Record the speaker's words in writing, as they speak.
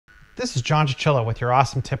This is John Chichilla with your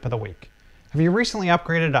awesome tip of the week. Have you recently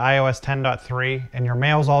upgraded to iOS 10.3 and your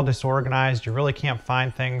mail's all disorganized, you really can't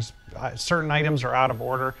find things, certain items are out of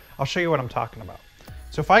order? I'll show you what I'm talking about.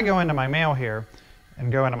 So if I go into my mail here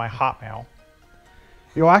and go into my Hotmail,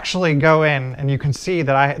 you'll actually go in and you can see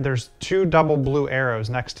that there's two double blue arrows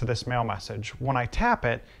next to this mail message. When I tap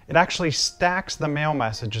it, it actually stacks the mail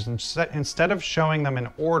messages. Instead of showing them in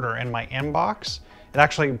order in my inbox, it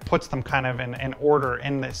actually puts them kind of in order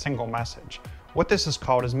in the single message. What this is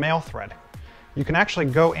called is mail threading. You can actually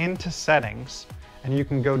go into settings and you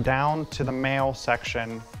can go down to the mail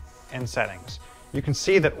section in settings. You can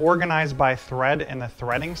see that organize by thread in the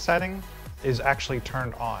threading setting is actually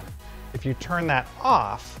turned on. If you turn that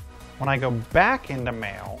off, when I go back into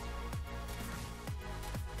mail,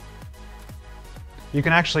 you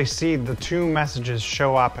can actually see the two messages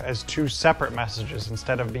show up as two separate messages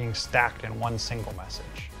instead of being stacked in one single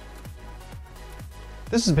message.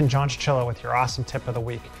 This has been John Chichilla with your awesome tip of the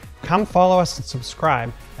week. Come follow us and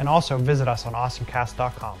subscribe, and also visit us on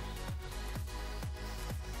awesomecast.com.